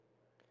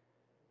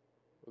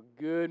Well,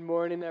 good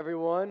morning,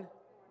 everyone.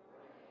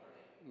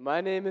 My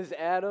name is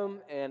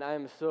Adam, and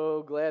I'm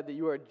so glad that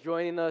you are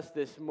joining us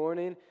this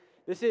morning.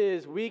 This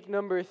is week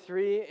number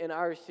 3 in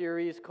our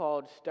series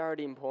called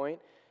Starting Point,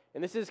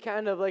 and this is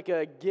kind of like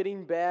a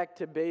getting back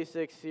to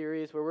basics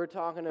series where we're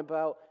talking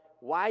about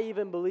why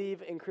even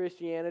believe in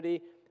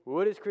Christianity,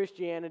 what is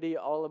Christianity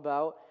all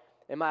about,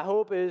 and my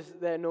hope is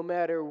that no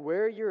matter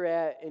where you're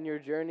at in your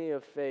journey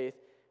of faith,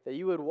 that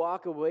you would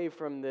walk away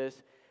from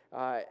this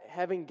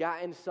having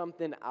gotten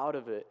something out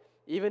of it.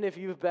 Even if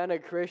you've been a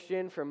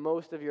Christian for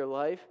most of your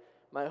life,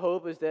 my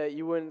hope is that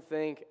you wouldn't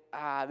think,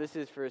 this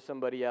is for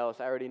somebody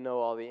else. I already know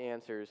all the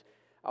answers.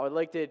 I would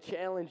like to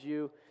challenge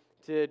you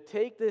to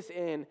take this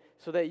in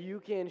so that you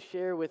can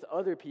share with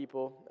other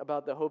people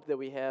about the hope that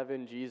we have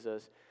in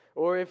Jesus.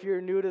 Or if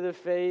you're new to the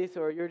faith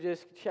or you're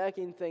just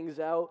checking things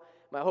out,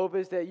 my hope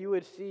is that you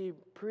would see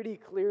pretty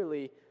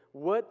clearly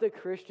what the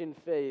Christian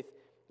faith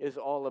is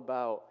all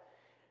about.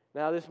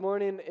 Now, this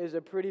morning is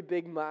a pretty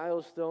big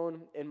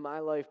milestone in my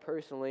life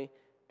personally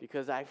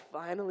because I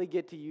finally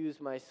get to use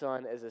my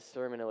son as a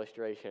sermon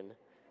illustration.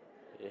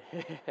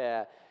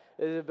 Yeah,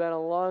 it has been a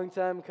long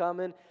time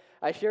coming.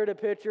 I shared a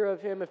picture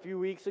of him a few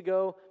weeks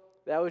ago.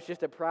 That was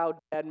just a proud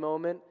dad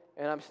moment,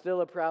 and I'm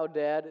still a proud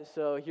dad,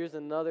 so here's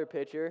another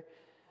picture.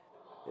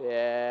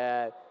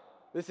 Yeah,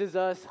 this is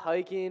us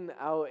hiking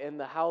out in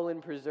the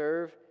Howland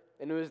Preserve,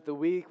 and it was the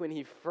week when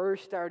he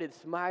first started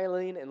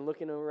smiling and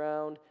looking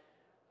around.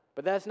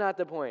 But that's not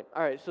the point.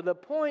 All right, so the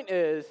point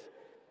is,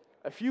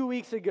 a few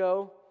weeks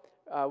ago,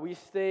 we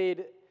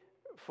stayed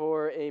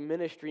for a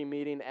ministry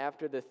meeting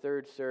after the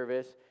third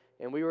service,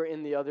 and we were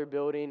in the other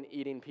building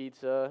eating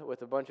pizza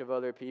with a bunch of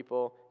other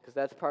people, because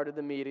that's part of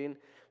the meeting.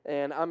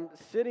 And I'm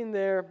sitting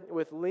there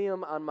with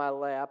Liam on my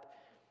lap,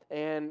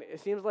 and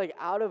it seems like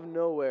out of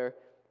nowhere,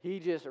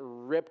 he just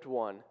ripped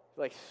one.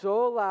 Like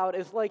so loud,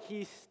 it's like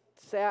he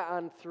sat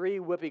on 3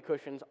 whoopee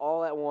cushions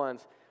all at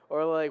once,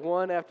 or like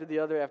one after the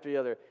other after the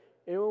other.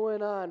 It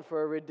went on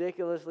for a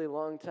ridiculously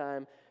long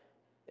time,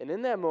 and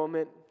in that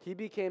moment, he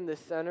became the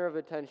center of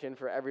attention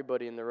for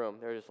everybody in the room.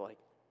 They were just like,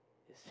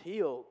 is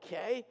he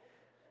okay?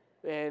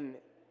 And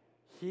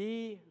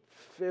he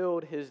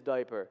filled his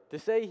diaper. To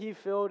say he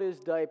filled his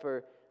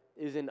diaper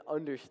is an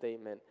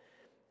understatement.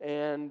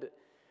 And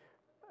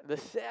the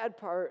sad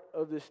part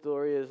of the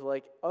story is,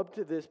 like, up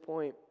to this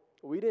point,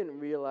 we didn't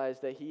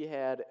realize that he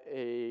had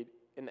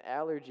an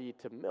allergy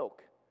to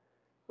milk,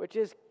 which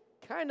is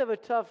kind of a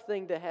tough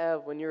thing to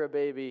have when you're a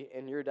baby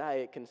and your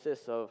diet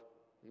consists of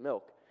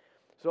milk.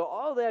 So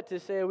all that to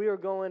say, we were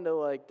going to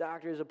like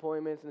doctor's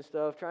appointments and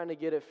stuff, trying to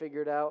get it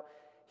figured out.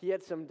 He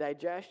had some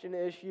digestion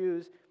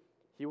issues.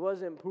 He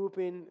wasn't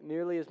pooping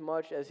nearly as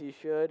much as he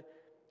should.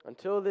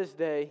 Until this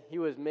day, he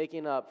was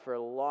making up for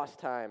lost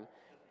time.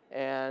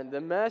 And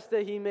the mess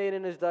that he made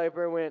in his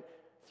diaper went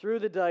through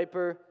the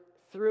diaper,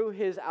 through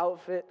his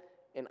outfit,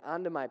 and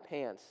onto my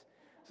pants.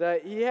 So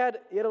he had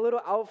a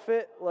little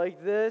outfit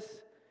like this.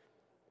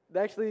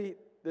 Actually,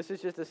 this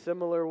is just a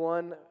similar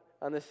one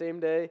on the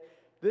same day.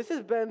 This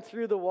has been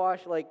through the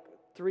wash like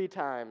 3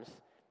 times,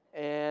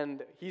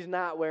 and he's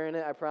not wearing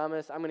it, I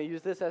promise. I'm going to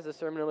use this as a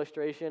sermon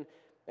illustration,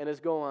 and it's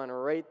going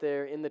right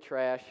there in the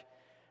trash,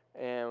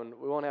 and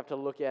we won't have to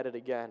look at it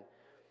again.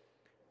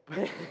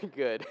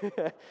 Good.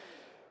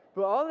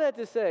 But all that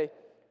to say,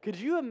 could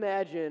you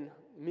imagine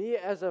me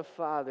as a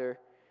father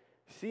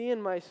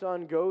seeing my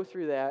son go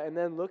through that and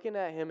then looking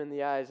at him in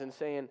the eyes and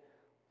saying,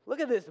 look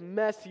at this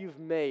mess you've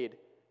made.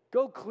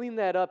 Go clean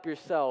that up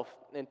yourself,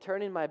 and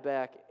turning my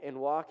back and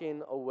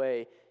walking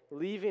away,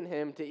 leaving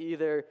him to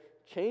either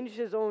change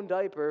his own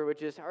diaper,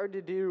 which is hard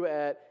to do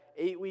at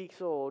 8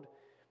 weeks old,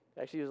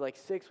 actually he was like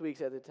 6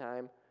 weeks at the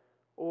time,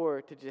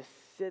 or to just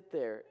sit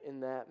there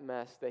in that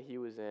mess that he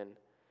was in.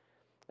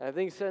 And I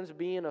think since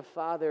being a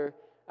father,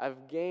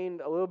 I've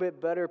gained a little bit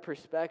better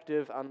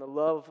perspective on the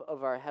love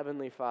of our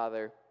Heavenly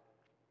Father.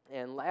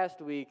 And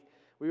last week,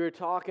 we were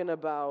talking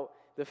about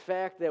the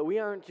fact that we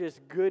aren't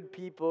just good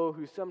people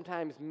who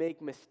sometimes make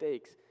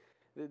mistakes.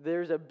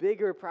 There's a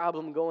bigger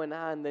problem going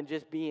on than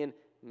just being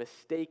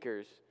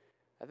mistakers.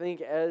 I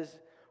think as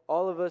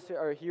all of us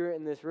are here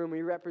in this room,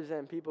 we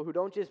represent people who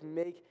don't just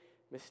make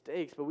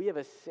mistakes, but we have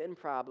a sin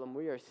problem.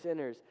 We are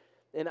sinners.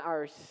 And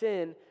our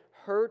sin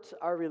hurts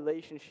our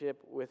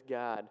relationship with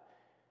God.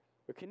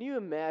 But can you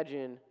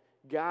imagine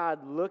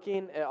God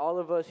looking at all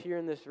of us here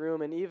in this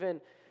room and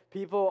even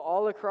people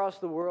all across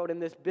the world in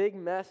this big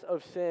mess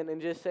of sin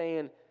and just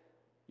saying,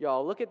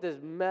 y'all, look at this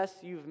mess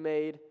you've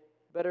made.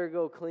 Better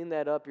go clean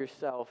that up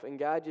yourself. And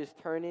God just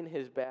turning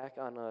his back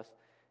on us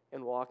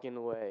and walking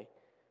away.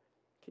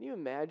 Can you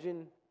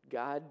imagine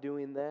God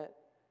doing that?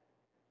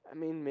 I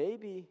mean,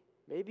 maybe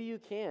you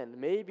can.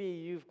 Maybe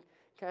you've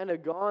kind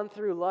of gone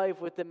through life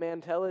with the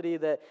mentality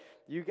that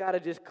you got to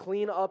just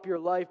clean up your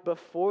life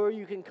before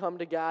you can come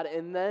to God,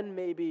 and then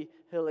maybe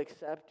he'll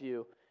accept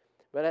you.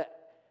 But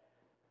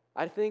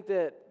I think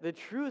that the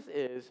truth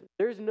is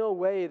there's no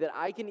way that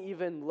I can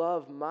even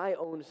love my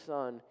own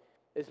son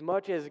as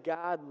much as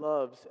God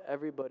loves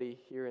everybody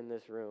here in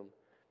this room.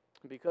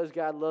 Because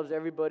God loves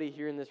everybody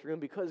here in this room,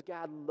 because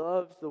God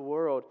loves the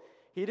world,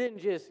 He didn't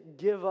just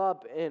give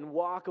up and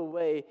walk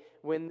away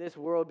when this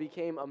world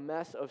became a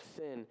mess of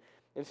sin.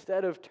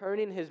 Instead of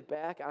turning his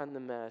back on the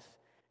mess,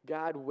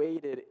 God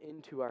waded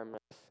into our mess.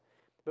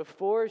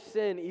 Before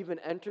sin even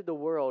entered the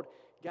world,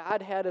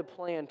 God had a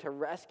plan to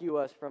rescue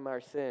us from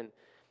our sin.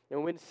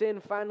 And when sin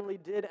finally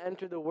did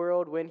enter the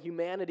world, when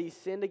humanity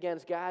sinned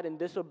against God and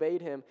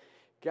disobeyed him,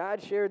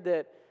 God shared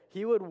that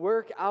he would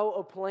work out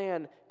a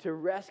plan to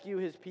rescue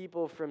his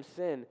people from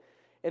sin.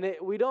 And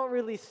we don't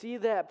really see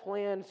that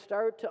plan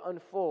start to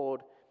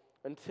unfold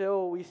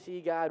until we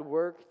see God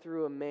work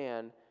through a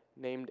man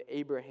named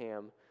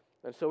Abraham.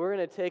 And so we're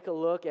going to take a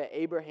look at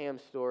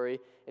Abraham's story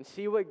and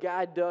see what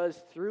God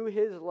does through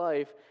his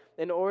life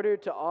in order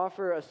to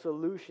offer a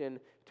solution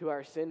to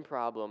our sin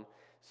problem.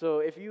 So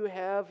if you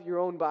have your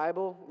own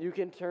Bible, you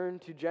can turn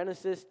to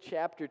Genesis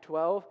chapter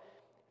 12.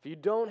 If you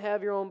don't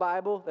have your own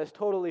Bible, that's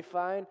totally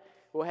fine.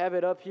 We'll have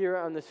it up here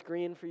on the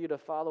screen for you to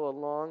follow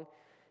along.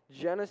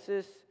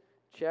 Genesis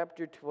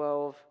chapter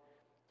 12,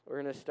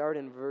 we're going to start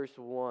in verse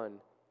 1.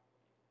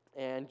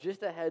 And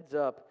just a heads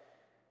up,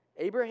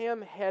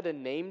 Abraham had a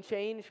name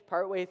change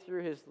partway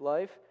through his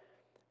life.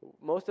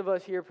 Most of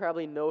us here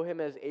probably know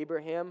him as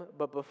Abraham,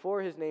 but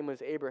before his name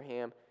was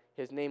Abraham,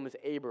 his name was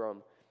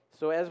Abram.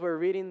 So as we're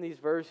reading these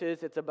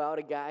verses, it's about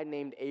a guy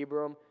named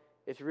Abram.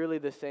 It's really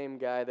the same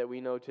guy that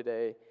we know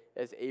today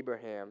as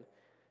Abraham.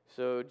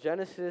 So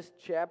Genesis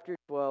chapter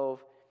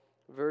 12,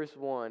 verse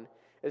 1.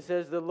 It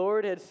says, "The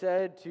Lord had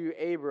said to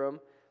Abram,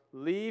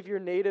 'Leave your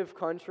native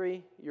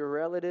country, your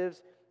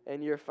relatives,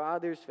 and your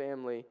father's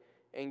family,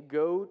 and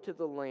go to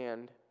the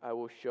land I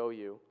will show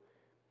you.'"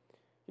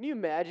 Can you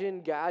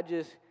imagine God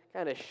just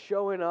kind of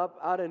showing up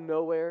out of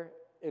nowhere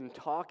and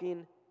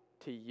talking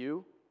to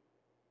you?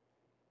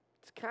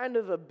 It's kind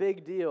of a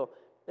big deal.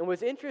 And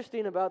what's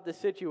interesting about the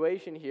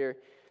situation here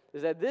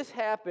is that this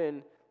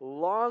happened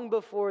long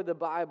before the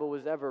Bible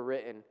was ever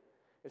written.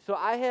 And so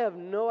I have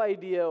no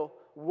idea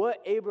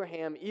what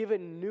Abraham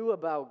even knew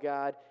about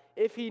God,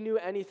 if he knew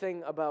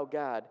anything about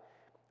God.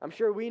 I'm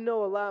sure we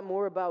know a lot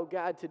more about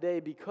God today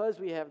because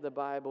we have the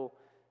Bible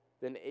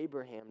than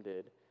Abraham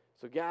did.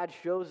 So God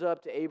shows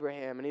up to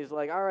Abraham and he's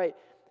like, "All right,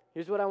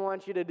 here's what I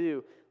want you to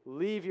do.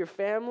 Leave your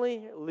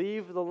family,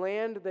 leave the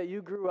land that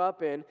you grew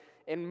up in,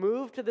 and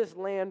move to this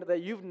land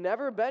that you've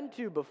never been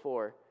to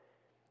before."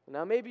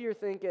 Now maybe you're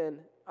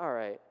thinking, all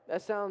right,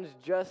 that sounds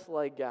just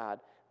like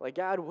God. Like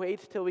God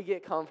waits till we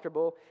get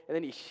comfortable, and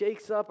then he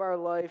shakes up our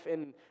life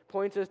and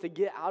points us to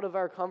get out of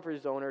our comfort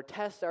zone or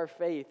test our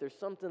faith or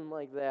something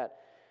like that.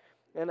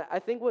 And I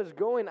think what's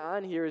going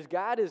on here is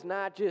God is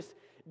not just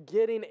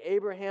getting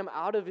Abraham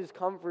out of his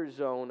comfort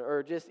zone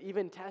or just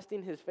even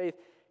testing his faith.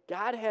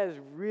 God has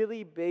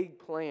really big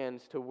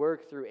plans to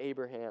work through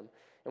Abraham.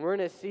 And we're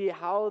going to see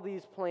how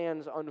these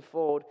plans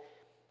unfold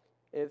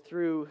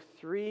through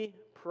 3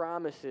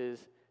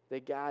 promises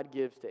that God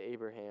gives to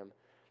Abraham.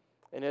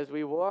 And as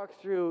we walk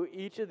through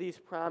each of these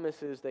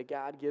promises that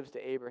God gives to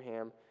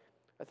Abraham,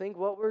 I think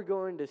what we're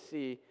going to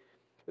see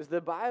is the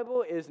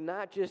Bible is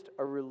not just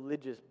a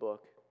religious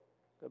book.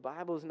 The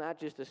Bible is not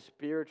just a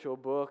spiritual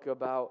book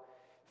about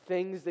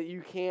things that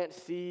you can't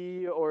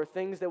see or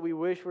things that we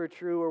wish were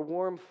true or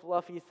warm,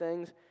 fluffy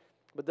things.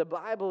 But the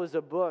Bible is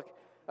a book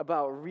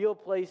about real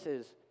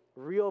places,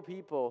 real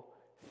people,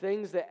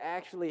 things that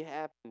actually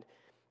happened.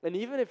 And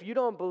even if you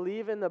don't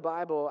believe in the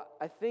Bible,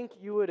 I think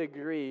you would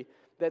agree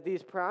that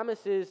these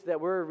promises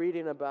that we're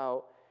reading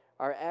about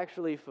are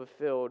actually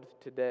fulfilled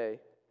today.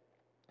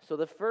 So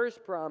the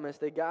first promise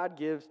that God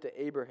gives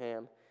to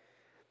Abraham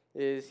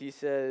is, he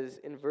says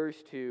in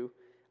verse 2,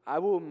 "I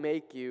will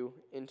make you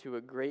into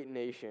a great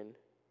nation."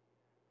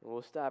 And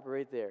we'll stop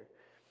right there.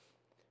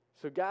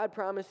 So God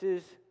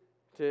promises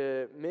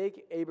to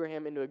make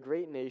Abraham into a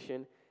great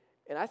nation,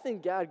 and I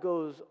think God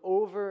goes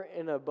over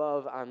and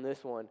above on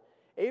this one.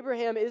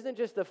 Abraham isn't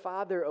just the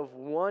father of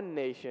one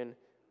nation,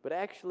 but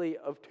actually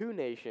of 2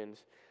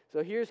 nations.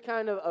 So here's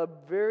kind of a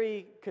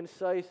very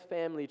concise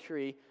family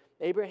tree.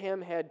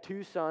 Abraham had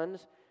 2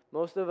 sons.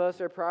 Most of us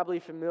are probably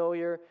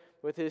familiar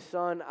with his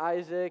son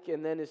Isaac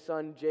and then his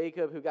son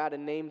Jacob, who got a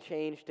name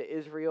change to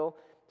Israel.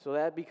 So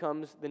that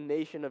becomes the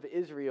nation of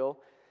Israel.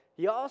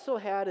 He also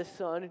had a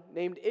son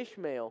named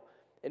Ishmael,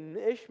 and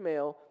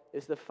Ishmael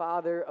is the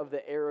father of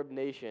the Arab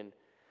nation.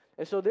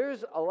 And so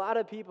there's a lot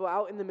of people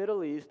out in the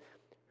Middle East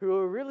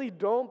who really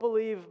don't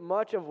believe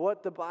much of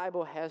what the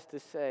Bible has to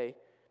say,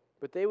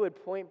 but they would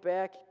point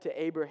back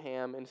to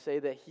Abraham and say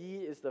that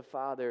he is the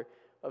father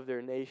of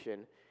their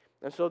nation.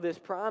 And so this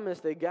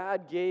promise that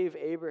God gave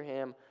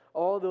Abraham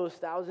all those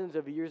thousands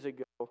of years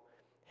ago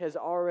has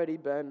already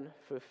been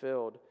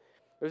fulfilled.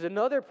 There's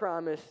another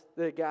promise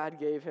that God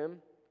gave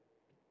him.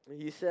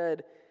 He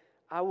said,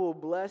 "I will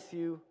bless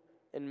you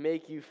and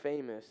make you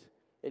famous,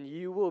 and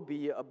you will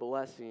be a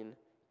blessing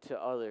to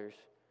others."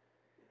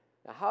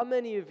 Now, how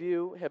many of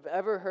you have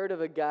ever heard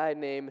of a guy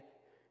named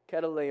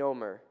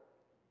Kedorlaomer?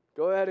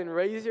 Go ahead and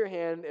raise your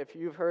hand if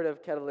you've heard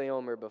of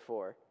Kedorlaomer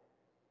before.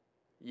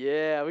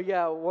 Yeah, we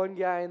got one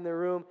guy in the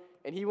room,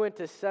 and he went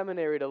to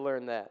seminary to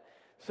learn that.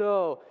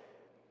 So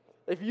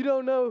If you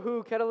don't know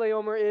who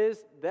Kedorlaomer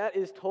is, that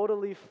is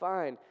totally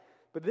fine.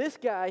 But this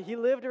guy, he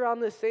lived around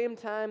the same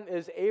time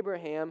as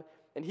Abraham,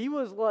 and he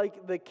was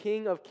like the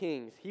king of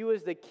kings. He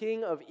was the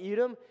king of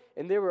Edom,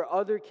 and there were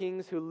other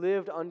kings who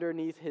lived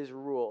underneath his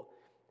rule.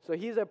 So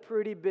he's a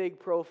pretty big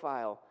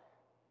profile.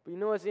 But you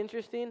know what's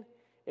interesting?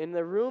 In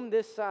the room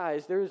this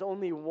size, there is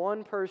only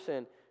one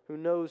person who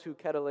knows who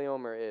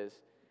Kedorlaomer is.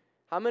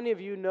 How many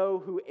of you know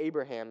who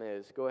Abraham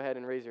is? Go ahead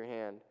and raise your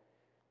hand.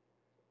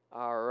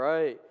 All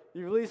right.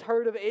 You've at least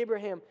heard of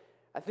Abraham.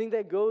 I think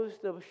that goes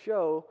to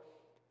show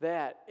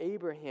that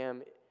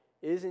Abraham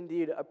is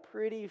indeed a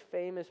pretty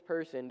famous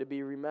person to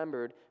be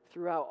remembered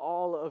throughout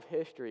all of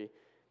history.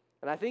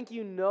 And I think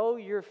you know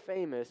you're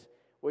famous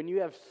when you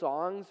have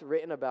songs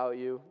written about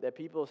you that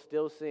people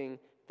still sing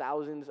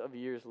thousands of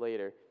years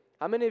later.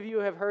 How many of you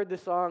have heard the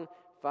song,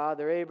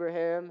 Father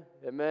Abraham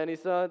had many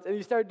sons, and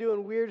you start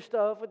doing weird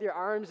stuff with your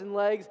arms and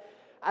legs?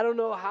 I don't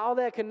know how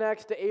that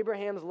connects to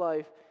Abraham's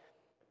life,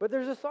 but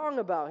there's a song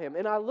about him.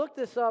 And I looked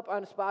this up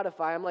on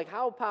Spotify. I'm like,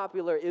 how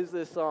popular is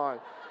this song?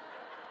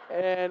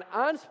 And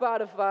on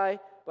Spotify,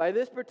 by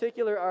this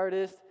particular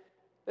artist,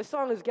 this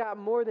song has got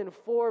more than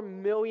 4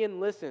 million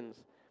listens.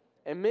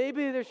 And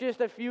maybe there's just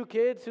a few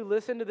kids who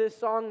listen to this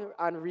song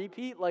on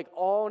repeat, like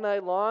all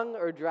night long,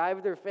 or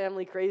drive their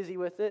family crazy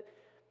with it.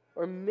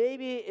 Or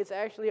maybe it's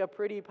actually a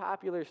pretty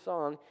popular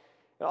song.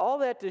 And all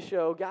that to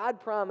show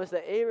God promised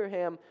that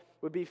Abraham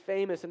would be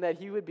famous and that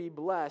he would be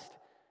blessed.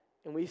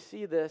 And we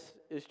see this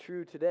is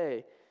true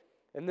today.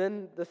 And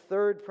then the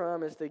third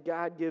promise that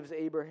God gives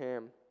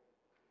Abraham,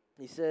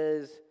 he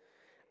says,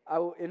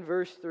 in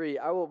verse 3,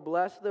 I will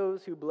bless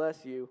those who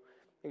bless you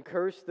and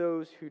curse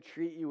those who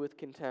treat you with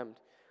contempt.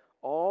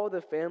 All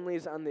the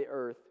families on the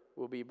earth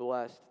will be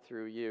blessed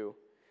through you.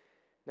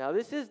 Now,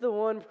 this is the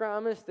one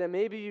promise that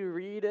maybe you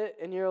read it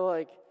and you're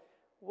like,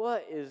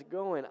 what is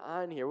going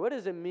on here? What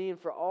does it mean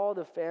for all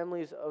the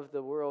families of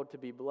the world to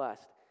be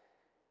blessed?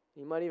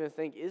 You might even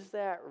think, is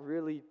that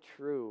really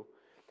true?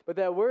 But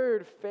that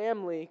word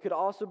family could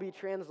also be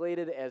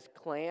translated as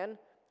clan.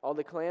 All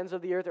the clans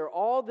of the earth, or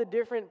all the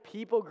different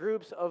people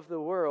groups of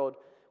the world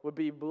would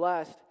be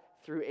blessed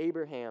through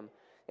Abraham.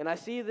 And I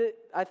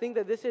think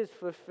that this is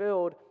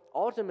fulfilled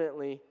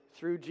ultimately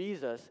through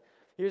Jesus.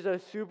 Here's a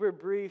super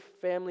brief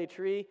family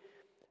tree.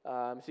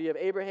 So you have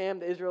Abraham,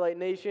 the Israelite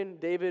nation.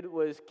 David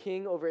was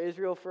king over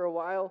Israel for a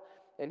while,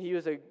 and he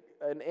was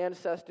an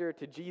ancestor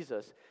to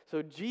Jesus.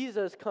 So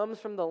Jesus comes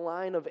from the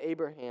line of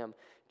Abraham.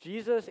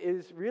 Jesus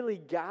is really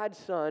God's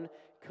son,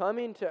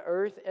 coming to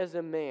earth as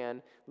a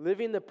man,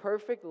 living the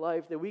perfect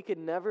life that we could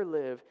never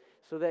live,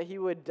 so that he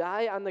would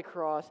die on the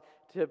cross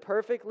to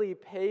perfectly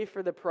pay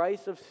for the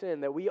price of sin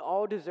that we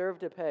all deserve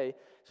to pay,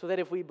 so that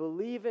if we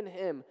believe in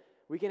him,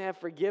 we can have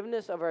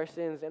forgiveness of our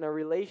sins and a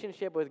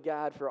relationship with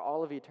God for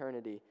all of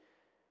eternity.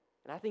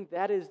 And I think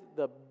that is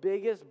the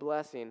biggest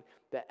blessing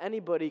that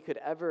anybody could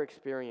ever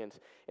experience.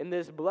 And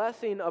this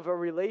blessing of a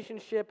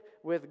relationship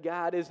with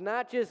God is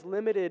not just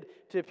limited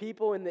to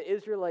people in the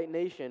Israelite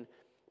nation,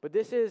 but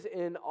this is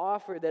an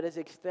offer that is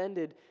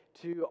extended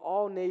to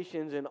all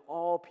nations and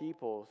all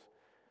peoples.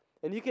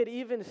 And you could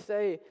even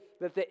say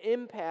that the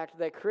impact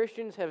that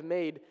Christians have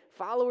made,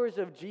 followers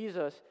of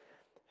Jesus,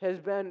 has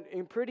been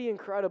pretty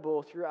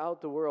incredible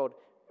throughout the world.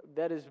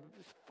 That is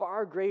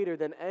far greater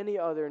than any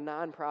other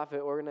nonprofit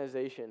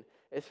organization,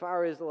 as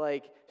far as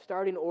like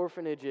starting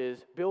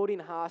orphanages, building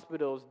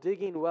hospitals,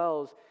 digging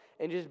wells,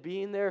 and just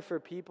being there for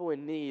people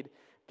in need.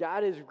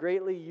 God has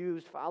greatly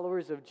used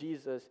followers of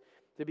Jesus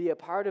to be a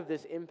part of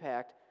this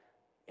impact,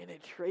 and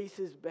it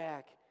traces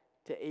back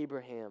to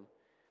Abraham.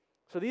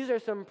 So these are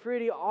some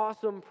pretty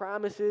awesome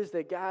promises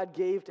that God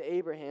gave to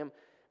Abraham,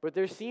 but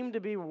there seemed to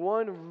be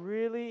one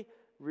really,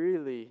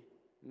 really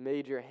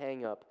major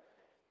hang-up.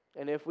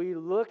 And if we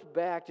looked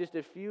back just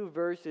a few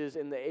verses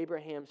in the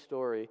Abraham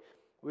story,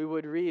 we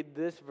would read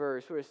this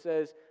verse where it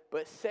says,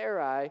 but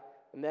Sarai,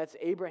 and that's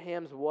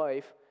Abraham's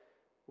wife,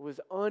 was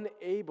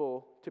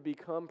unable to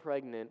become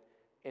pregnant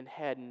and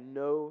had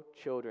no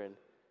children.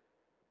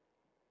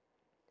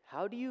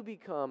 How do you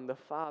become the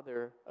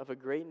father of a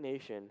great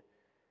nation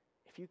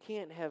if you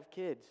can't have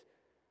kids?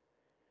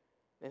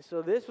 And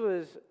so this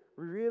was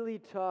really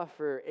tough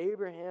for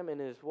Abraham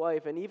and his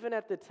wife. And even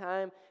at the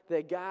time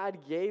that God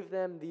gave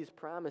them these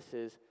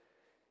promises,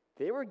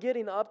 they were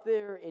getting up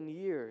there in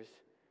years.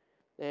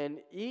 And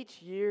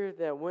each year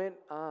that went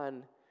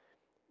on,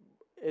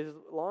 as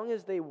long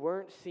as they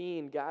weren't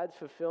seeing God's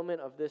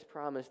fulfillment of this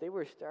promise, they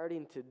were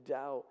starting to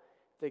doubt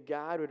that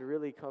God would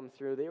really come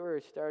through. They were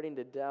starting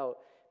to doubt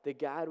that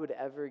God would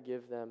ever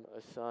give them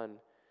a son.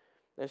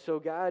 And so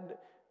God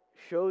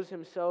shows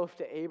himself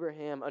to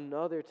Abraham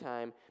another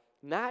time,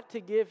 not to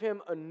give him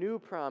a new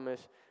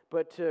promise,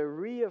 but to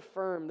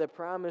reaffirm the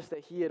promise that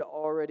he had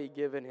already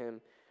given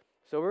him.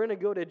 So we're going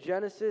to go to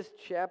Genesis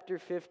chapter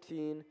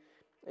 15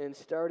 and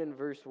start in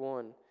verse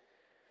 1.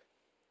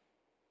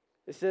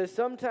 It says,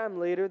 sometime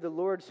later the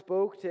Lord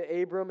spoke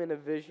to Abram in a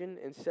vision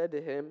and said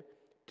to him,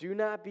 do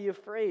not be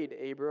afraid,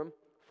 Abram,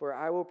 for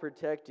I will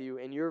protect you,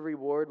 and your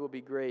reward will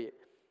be great.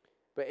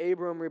 But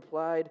Abram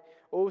replied,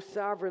 O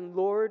sovereign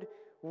Lord,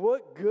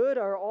 what good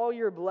are all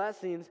your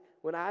blessings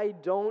when I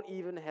don't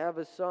even have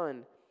a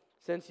son?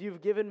 Since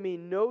you've given me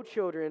no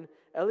children,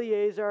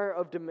 Eleazar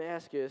of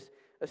Damascus,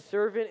 a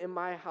servant in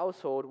my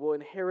household, will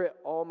inherit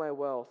all my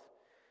wealth.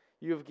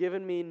 You have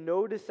given me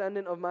no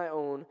descendant of my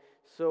own,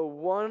 so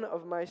one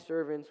of my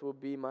servants will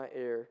be my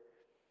heir.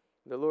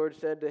 The Lord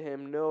said to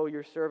him, No,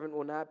 your servant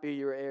will not be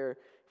your heir,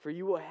 for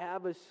you will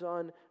have a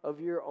son of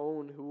your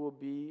own who will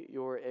be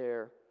your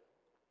heir.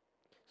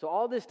 So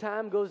all this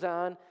time goes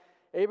on.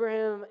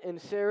 Abraham and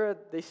Sarah,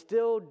 they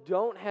still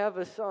don't have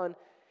a son,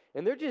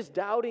 and they're just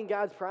doubting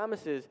God's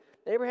promises.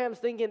 Abraham's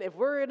thinking, if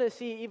we're going to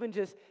see even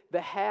just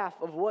the half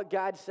of what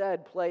God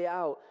said play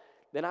out,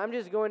 then I'm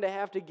just going to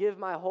have to give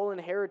my whole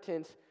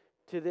inheritance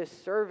to this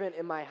servant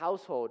in my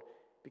household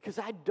because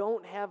I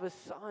don't have a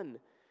son.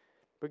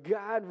 But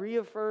God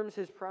reaffirms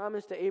his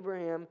promise to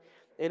Abraham,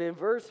 and in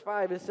verse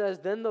 5 it says,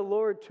 Then the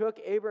Lord took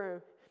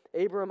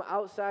Abram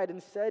outside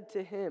and said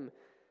to him,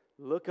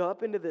 Look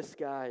up into the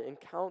sky and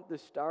count the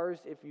stars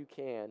if you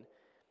can.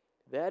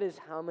 That is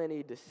how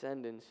many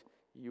descendants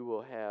you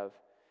will have.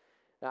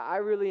 Now, I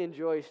really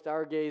enjoy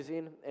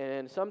stargazing,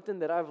 and something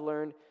that I've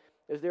learned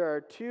is there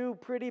are two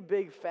pretty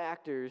big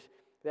factors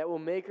that will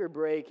make or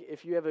break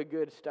if you have a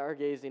good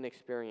stargazing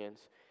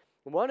experience.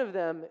 One of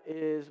them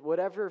is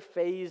whatever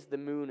phase the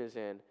moon is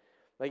in.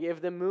 Like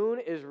if the moon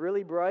is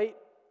really bright,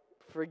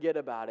 forget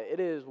about it. It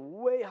is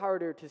way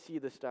harder to see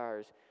the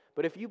stars.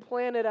 But if you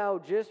plan it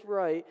out just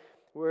right,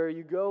 where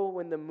you go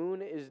when the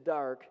moon is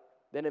dark,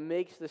 then it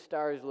makes the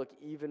stars look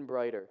even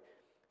brighter.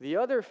 The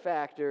other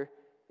factor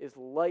is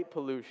light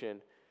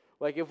pollution.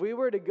 Like if we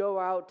were to go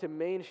out to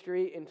Main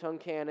Street in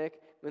Tunkhannock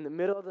in the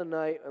middle of the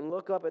night and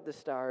look up at the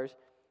stars,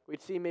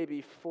 we'd see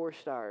maybe 4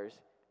 stars.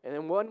 And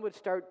then one would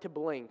start to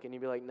blink, and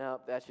you'd be like,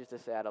 nope, that's just a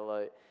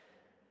satellite.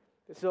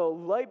 So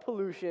light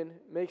pollution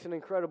makes an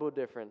incredible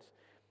difference.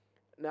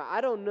 Now,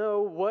 I don't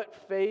know what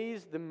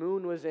phase the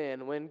moon was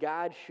in when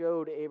God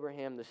showed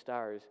Abraham the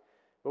stars.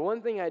 But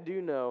one thing I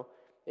do know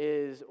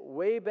is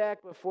way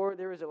back before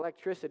there was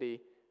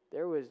electricity,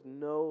 there was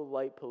no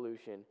light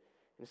pollution.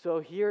 And so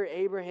here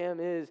Abraham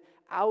is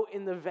out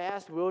in the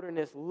vast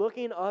wilderness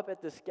looking up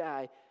at the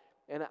sky,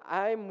 and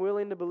I'm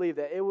willing to believe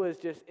that it was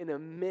just an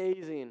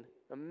amazing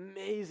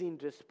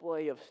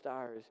display of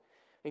stars.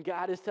 And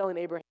God is telling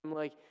Abraham,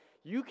 like,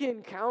 you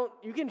can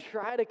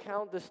try to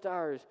count the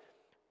stars,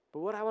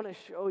 but what I want to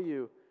show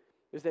you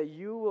is that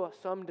you will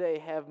someday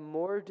have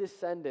more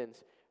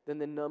descendants than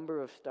the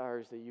number of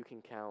stars that you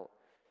can count.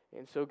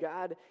 And so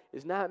God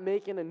is not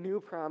making a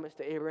new promise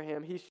to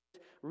Abraham. He's just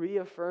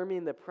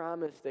reaffirming the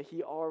promise that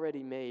he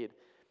already made.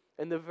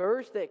 And the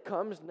verse that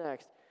comes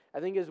next, I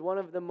think, is one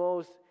of the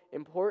most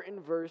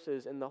important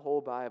verses in the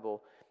whole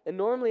Bible. And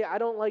normally I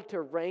don't like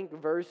to rank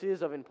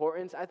verses of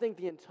importance. I think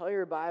the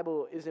entire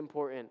Bible is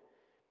important.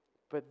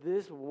 But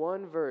this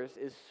one verse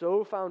is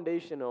so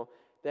foundational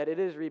that it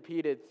is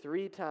repeated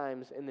 3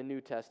 times in the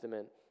New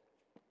Testament.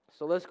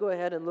 So let's go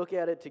ahead and look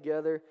at it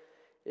together.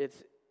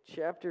 It's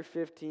chapter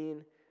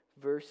 15,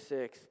 verse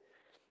 6.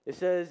 It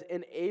says,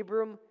 And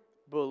Abram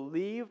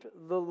believed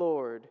the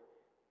Lord,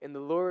 and the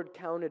Lord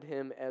counted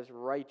him as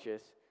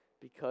righteous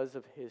because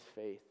of his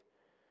faith.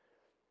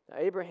 Now,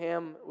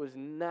 Abraham was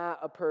not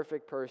a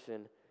perfect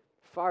person.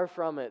 Far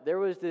from it. There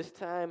was this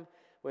time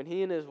when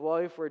he and his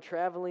wife were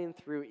traveling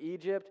through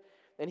Egypt,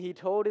 and he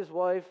told his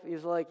wife,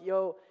 he's like,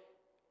 yo,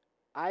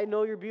 I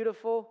know you're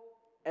beautiful.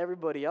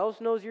 Everybody else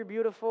knows you're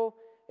beautiful.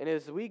 And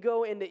as we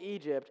go into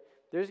Egypt,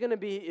 there's going to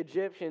be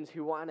Egyptians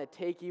who want to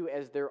take you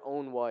as their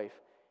own wife.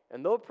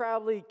 And they'll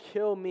probably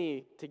kill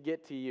me to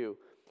get to you.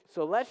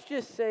 So let's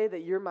just say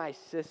that you're my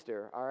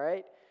sister, all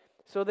right?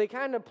 So they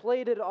kind of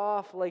played it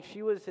off like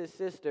she was his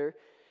sister.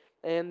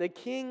 And the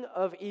king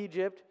of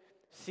Egypt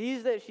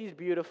sees that she's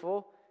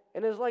beautiful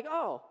and is like,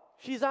 oh,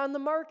 she's on the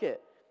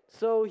market.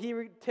 So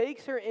he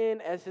takes her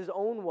in as his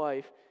own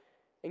wife.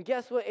 And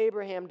guess what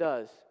Abraham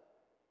does?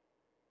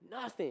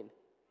 Nothing.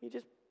 He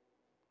just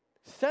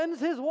sends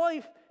his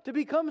wife to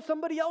become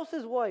somebody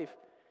else's wife.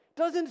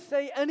 Doesn't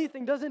say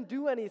anything, doesn't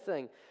do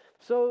anything.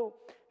 So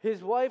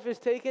his wife is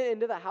taken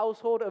into the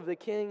household of the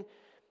king,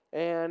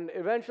 and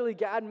eventually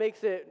God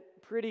makes it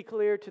pretty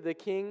clear to the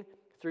king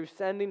through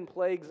sending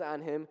plagues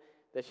on him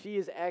that she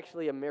is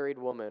actually a married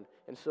woman.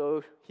 And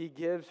so he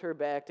gives her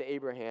back to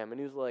Abraham,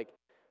 and he's like,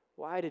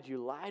 why did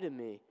you lie to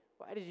me?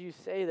 Why did you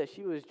say that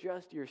she was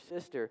just your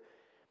sister?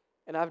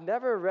 And I've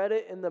never read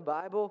it in the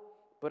Bible,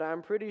 but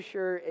I'm pretty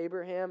sure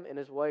Abraham and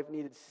his wife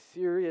needed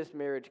serious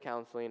marriage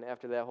counseling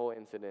after that whole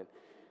incident.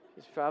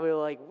 He's probably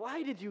like,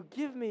 why did you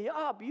give me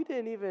up? You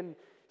didn't even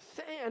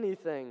say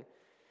anything.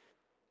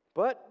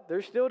 But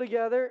they're still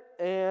together,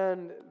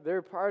 and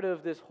they're part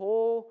of this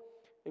whole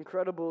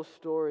incredible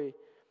story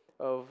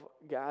of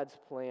God's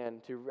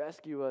plan to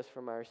rescue us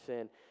from our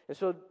sin. And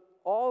so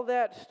all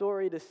that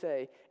story to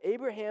say,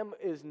 Abraham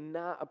is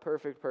not a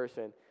perfect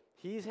person.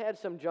 He's had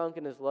some junk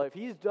in his life.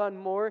 He's done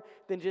more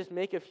than just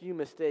make a few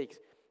mistakes.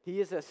 He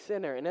is a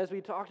sinner. And as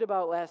we talked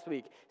about last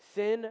week,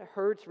 sin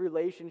hurts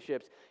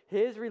relationships.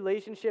 His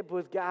relationship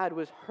with God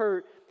was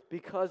hurt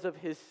because of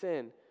his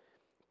sin.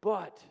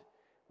 But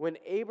when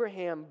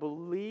Abraham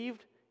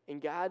believed in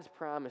God's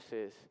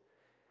promises,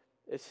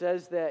 it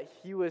says that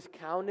he was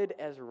counted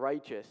as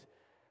righteous.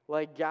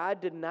 Like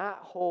God did not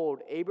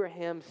hold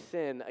Abraham's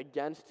sin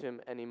against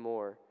him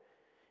anymore.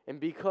 And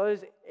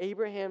because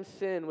Abraham's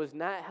sin was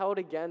not held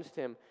against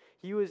him,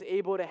 he was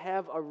able to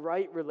have a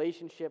right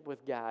relationship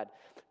with God.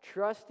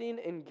 Trusting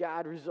in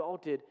God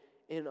resulted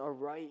in a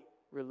right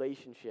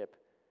relationship.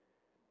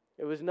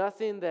 It was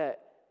nothing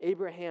that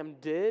Abraham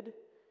did.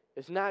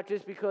 It's not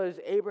just because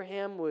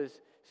Abraham was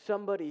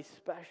somebody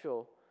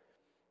special,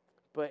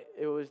 but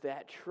it was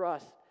that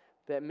trust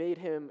that made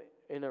him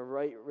in a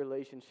right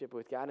relationship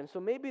with God. And so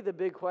maybe the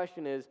big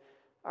question is,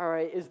 all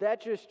right, is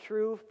that just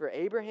true for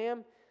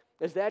Abraham?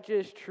 Is that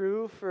just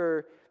true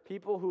for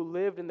people who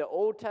lived in the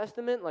Old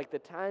Testament, like the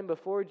time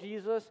before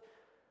Jesus?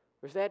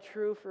 Or is that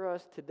true for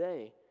us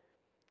today?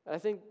 I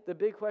think the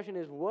big question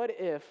is, what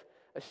if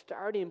a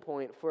starting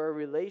point for a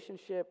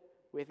relationship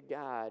with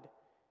God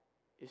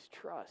is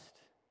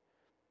trust?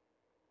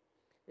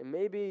 And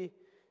maybe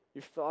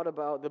you've thought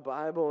about the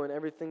Bible and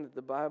everything that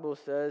the Bible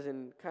says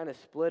and kind of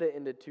split it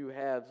into two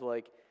halves,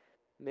 like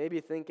maybe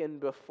thinking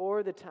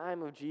before the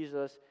time of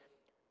Jesus,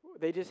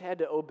 they just had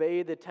to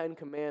obey the 10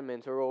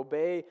 Commandments or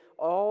obey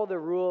all the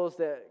rules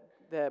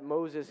that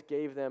Moses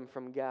gave them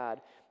from God.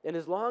 And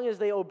as long as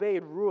they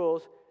obeyed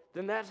rules,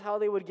 then that's how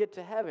they would get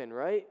to heaven,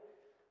 right?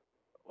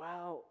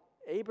 Well,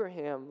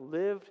 Abraham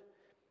lived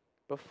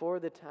before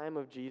the time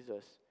of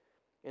Jesus.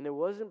 And it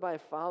wasn't by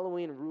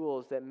following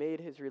rules that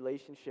made his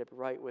relationship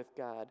right with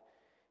God.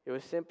 It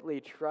was simply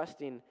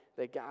trusting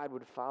that God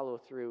would follow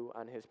through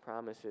on his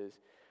promises.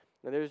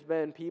 And there's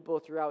been people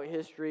throughout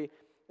history,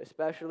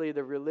 especially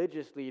the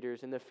religious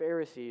leaders and the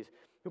Pharisees,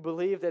 who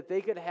believed that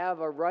they could have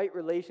a right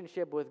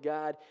relationship with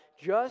God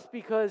just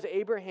because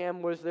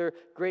Abraham was their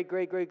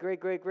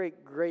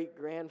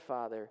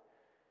great-great-great-great-great-great-grandfather.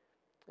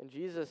 And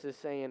Jesus is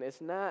saying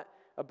it's not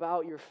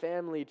about your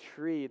family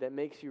tree that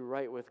makes you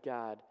right with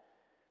God,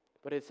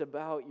 but it's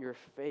about your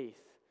faith.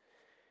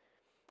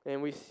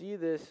 And we see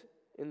this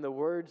in the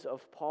words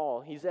of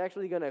Paul. He's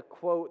actually going to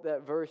quote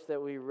that verse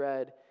that we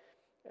read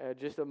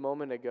just a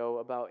moment ago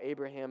about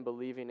Abraham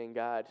believing in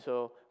God.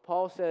 So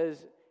Paul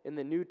says in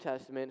the New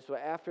Testament, so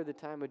after the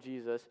time of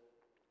Jesus,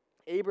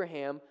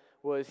 Abraham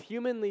was,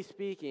 humanly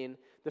speaking,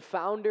 the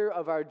founder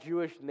of our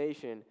Jewish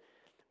nation.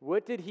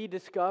 What did he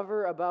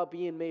discover about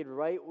being made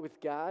right with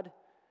God?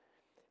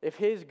 If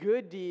his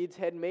good deeds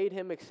had made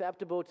him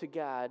acceptable to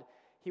God,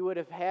 he would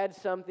have had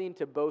something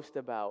to boast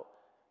about.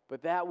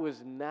 But that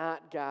was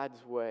not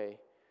God's way.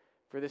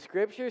 For the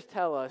scriptures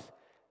tell us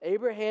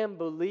Abraham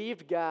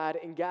believed God,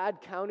 and God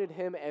counted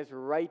him as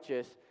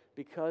righteous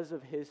because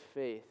of his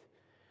faith.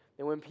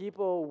 And when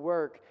people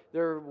work,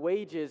 their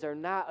wages are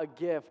not a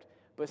gift,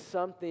 but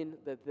something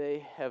that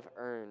they have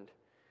earned.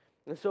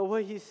 And so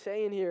what he's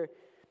saying here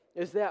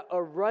is that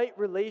a right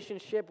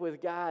relationship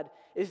with God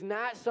is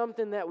not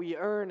something that we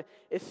earn.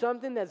 It's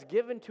something that's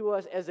given to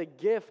us as a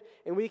gift,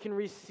 and we can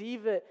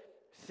receive it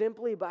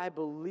simply by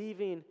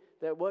believing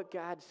that what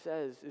God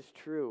says is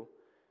true.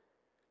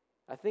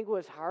 I think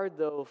what's hard,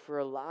 though, for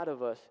a lot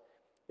of us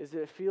is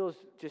that it feels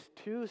just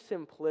too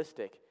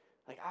simplistic.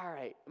 Like, all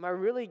right, am I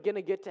really going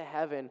to get to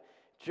heaven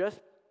just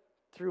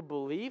through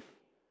belief,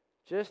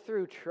 just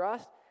through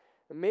trust?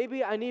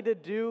 Maybe I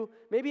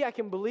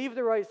can believe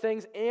the right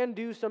things and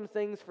do some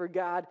things for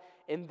God,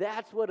 and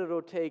that's what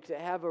it'll take to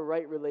have a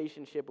right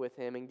relationship with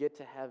Him and get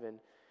to heaven.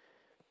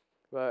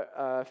 But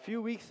a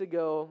few weeks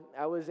ago,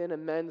 I was in a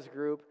men's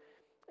group,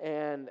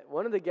 and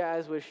one of the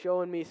guys was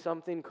showing me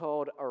something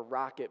called a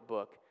rocket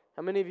book.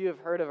 How many of you have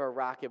heard of a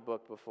rocket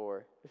book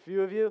before? A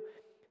few of you?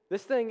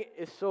 This thing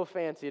is so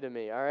fancy to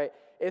me, all right?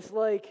 It's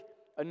like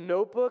a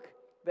notebook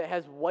that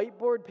has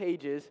whiteboard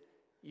pages.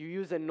 You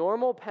use a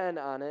normal pen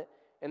on it,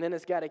 and then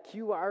it's got a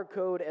QR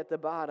code at the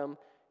bottom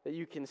that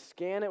you can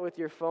scan it with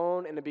your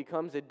phone, and it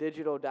becomes a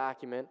digital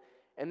document.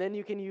 And then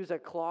you can use a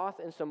cloth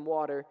and some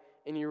water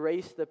and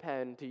erase the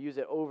pen to use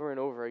it over and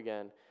over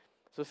again.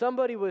 So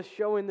somebody was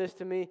showing this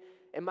to me,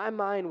 and my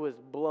mind was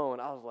blown.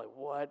 I was like,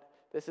 what?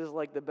 This is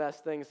like the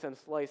best thing since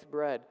sliced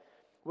bread.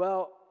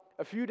 Well,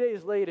 a few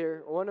days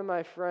later, one of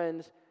my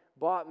friends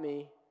bought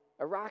me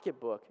a rocket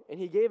book, and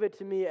he gave it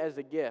to me as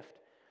a gift.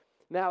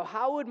 Now,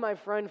 how would my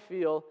friend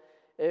feel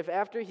if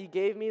after he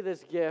gave me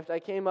this gift, I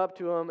came up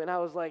to him and I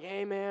was like,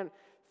 hey man,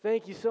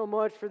 thank you so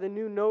much for the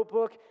new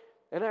notebook,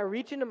 and I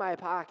reach into my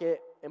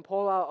pocket and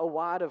pull out a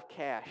wad of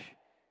cash,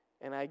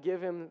 and I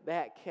give him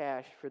that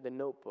cash for the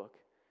notebook?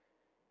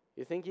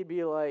 You think he'd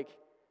be like,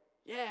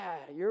 yeah,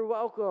 you're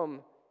welcome.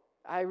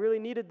 I really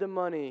needed the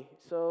money,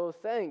 so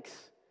thanks.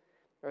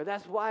 Or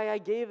that's why I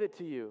gave it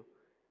to you.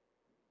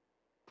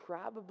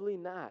 Probably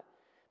not.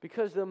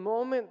 Because the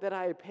moment that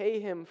I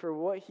pay him for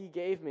what he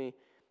gave me,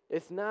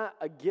 it's not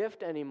a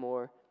gift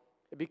anymore.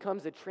 It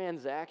becomes a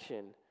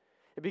transaction.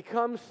 It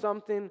becomes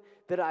something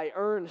that I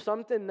earn,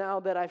 something now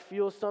that I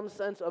feel some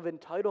sense of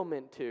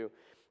entitlement to.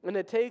 And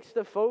it takes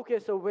the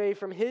focus away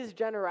from his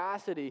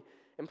generosity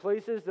and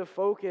places the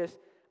focus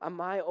on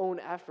my own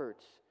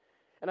efforts.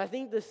 And I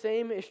think the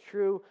same is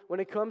true when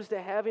it comes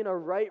to having a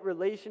right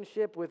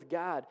relationship with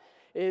God,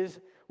 is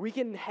we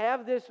can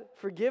have this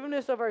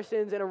forgiveness of our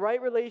sins and a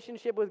right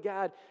relationship with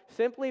God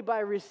simply by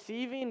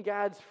receiving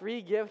God's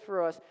free gift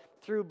for us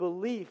through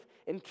belief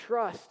and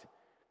trust.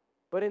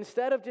 But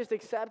instead of just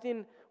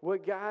accepting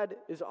what God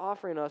is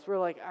offering us, we're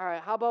like, all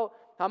right,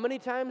 how many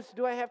times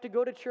do I have to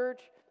go to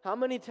church? How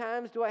many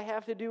times do I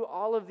have to do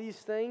all of these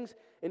things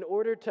in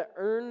order to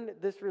earn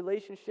this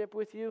relationship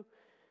with you?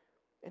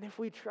 And if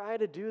we try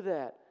to do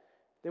that,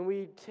 then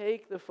we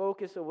take the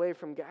focus away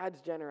from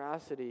God's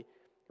generosity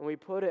and we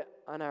put it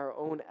on our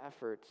own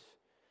efforts.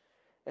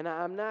 And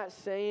I'm not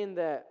saying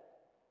that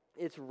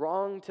it's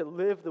wrong to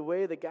live the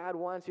way that God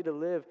wants you to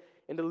live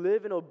and to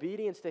live in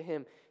obedience to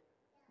Him.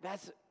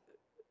 That's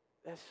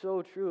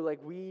so true. Like,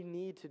 we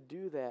need to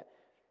do that.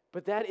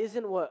 But that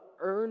isn't what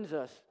earns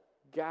us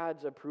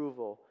God's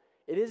approval.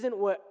 It isn't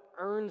what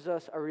earns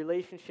us a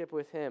relationship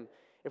with Him.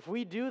 If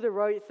we do the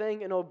right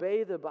thing and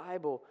obey the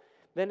Bible,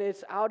 then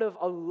it's out of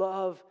a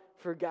love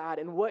for God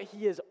and what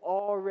He has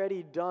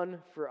already done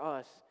for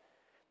us.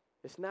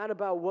 It's not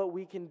about what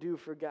we can do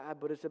for God,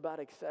 but it's about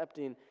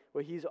accepting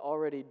what He's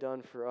already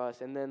done for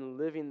us and then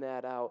living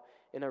that out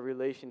in a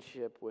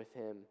relationship with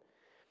Him.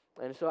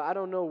 And so I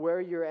don't know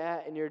where you're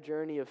at in your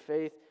journey of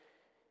faith.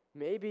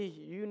 Maybe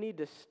you need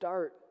to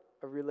start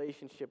a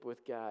relationship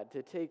with God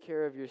to take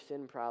care of your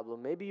sin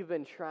problem. Maybe you've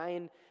been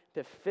trying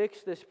to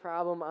fix this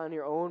problem on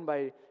your own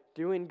by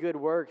doing good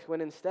works,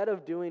 when instead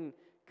of doing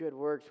good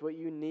works, what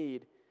you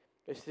need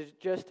is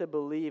just to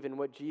believe in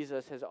what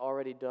Jesus has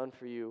already done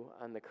for you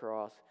on the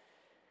cross.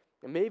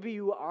 And maybe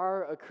you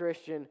are a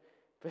Christian,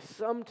 but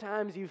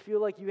sometimes you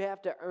feel like you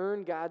have to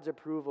earn God's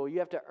approval. You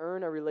have to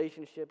earn a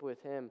relationship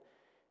with Him.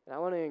 And I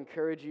want to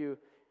encourage you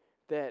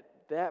that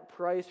that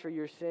price for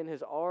your sin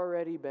has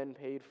already been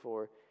paid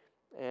for,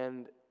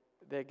 and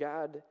that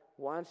God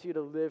wants you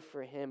to live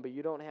for Him, but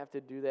you don't have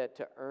to do that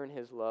to earn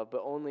His love,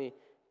 but only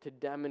to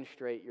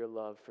demonstrate your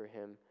love for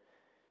Him.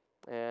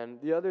 And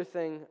the other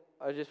thing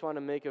I just want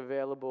to make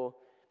available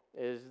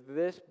is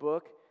this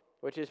book,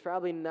 which is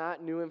probably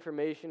not new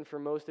information for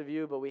most of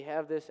you, but we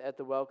have this at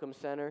the Welcome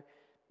Center.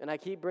 And I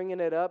keep bringing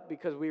it up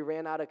because we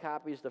ran out of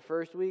copies the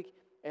first week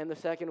and the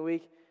second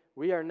week.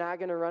 We are not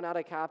going to run out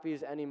of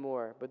copies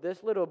anymore. But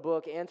this little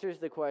book answers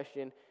the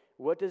question,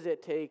 what does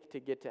it take to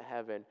get to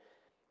heaven?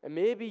 And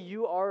maybe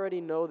you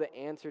already know the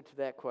answer to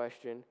that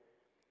question,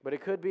 but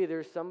it could be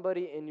there's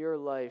somebody in your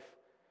life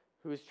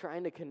who's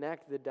trying to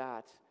connect the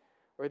dots,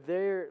 or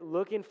they're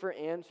looking for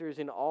answers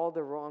in all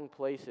the wrong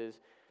places.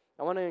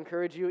 I want to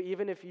encourage you,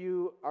 even if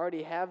you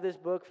already have this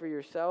book for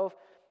yourself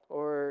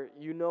or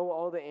you know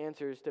all the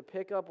answers, to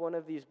pick up one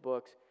of these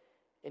books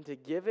and to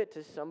give it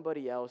to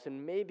somebody else.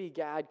 And maybe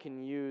God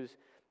can use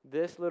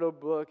this little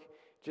book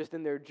just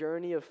in their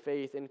journey of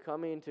faith and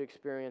coming to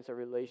experience a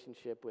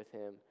relationship with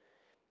Him.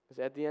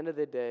 Because at the end of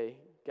the day,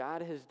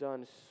 God has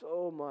done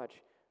so much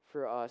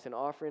for us in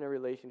offering a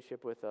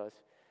relationship with us,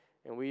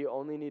 and we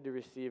only need to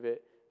receive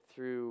it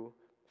through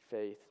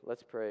faith.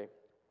 Let's pray.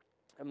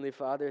 Heavenly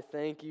Father,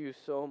 thank you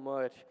so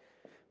much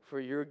for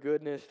your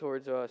goodness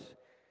towards us.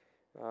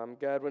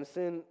 God, when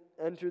sin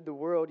entered the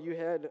world, you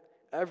had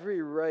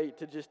every right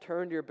to just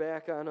turn your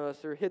back on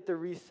us or hit the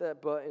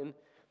reset button,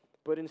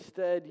 but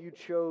instead you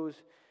chose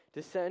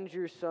to send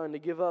your Son to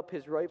give up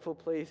His rightful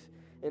place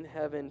in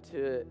heaven,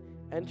 to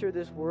enter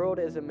this world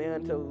as a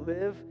man, to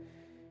live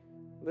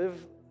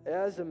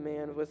as a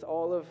man with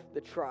all of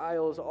the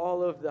trials,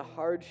 all of the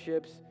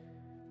hardships.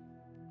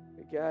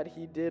 God,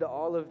 He did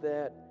all of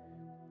that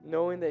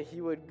knowing that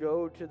He would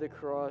go to the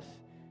cross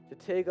to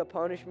take a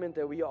punishment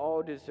that we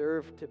all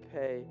deserve to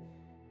pay.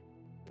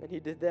 And He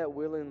did that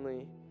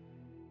willingly.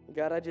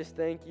 God, I just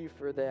thank you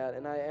for that.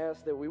 And I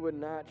ask that we would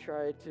not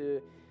try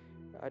to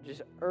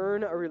just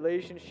earn a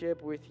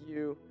relationship with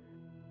you,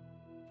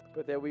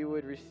 but that we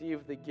would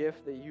receive the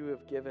gift that you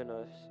have given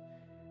us.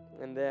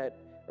 And that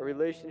a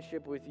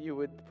relationship with you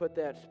would put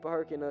that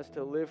spark in us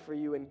to live for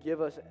you and give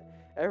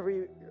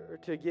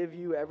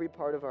you every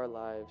part of our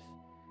lives.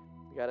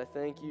 God, I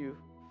thank you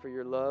for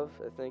your love.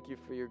 I thank you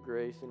for your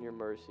grace and your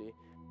mercy.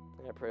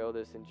 And I pray all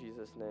this in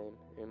Jesus' name.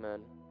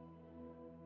 Amen.